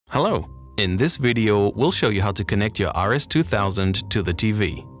Hello! In this video, we'll show you how to connect your RS2000 to the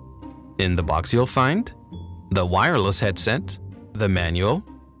TV. In the box you'll find the wireless headset, the manual,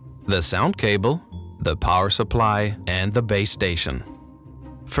 the sound cable, the power supply, and the base station.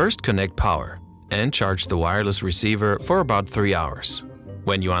 First, connect power and charge the wireless receiver for about 3 hours.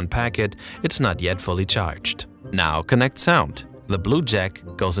 When you unpack it, it's not yet fully charged. Now connect sound. The blue jack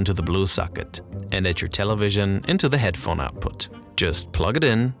goes into the blue socket, and at your television into the headphone output. Just plug it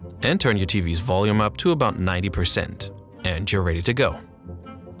in and turn your TV's volume up to about 90%, and you're ready to go.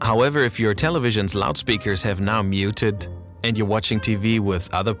 However, if your television's loudspeakers have now muted and you're watching TV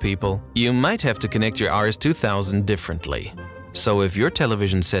with other people, you might have to connect your RS2000 differently. So if your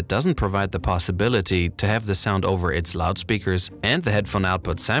television set doesn't provide the possibility to have the sound over its loudspeakers and the headphone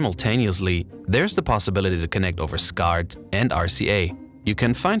output simultaneously, there's the possibility to connect over SCART and RCA. You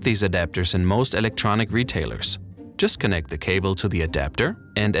can find these adapters in most electronic retailers. Just connect the cable to the adapter,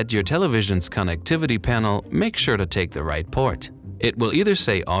 and at your television's connectivity panel, make sure to take the right port. It will either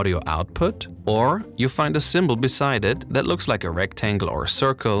say audio output, or you'll find a symbol beside it that looks like a rectangle or a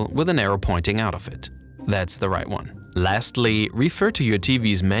circle with an arrow pointing out of it. That's the right one. Lastly, refer to your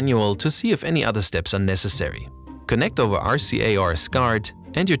TV's manual to see if any other steps are necessary. Connect over RCA or SCART,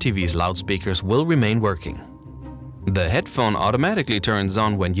 and your TV's loudspeakers will remain working. The headphone automatically turns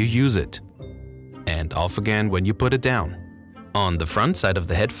on when you use it, and off again when you put it down. On the front side of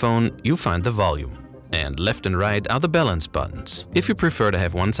the headphone, you find the volume, and left and right are the balance buttons, if you prefer to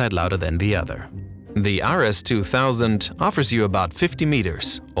have one side louder than the other. The RS2000 offers you about 50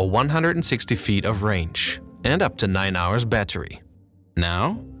 meters or 160 feet of range and up to 9 hours battery.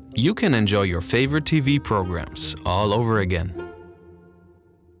 Now, you can enjoy your favorite TV programs all over again.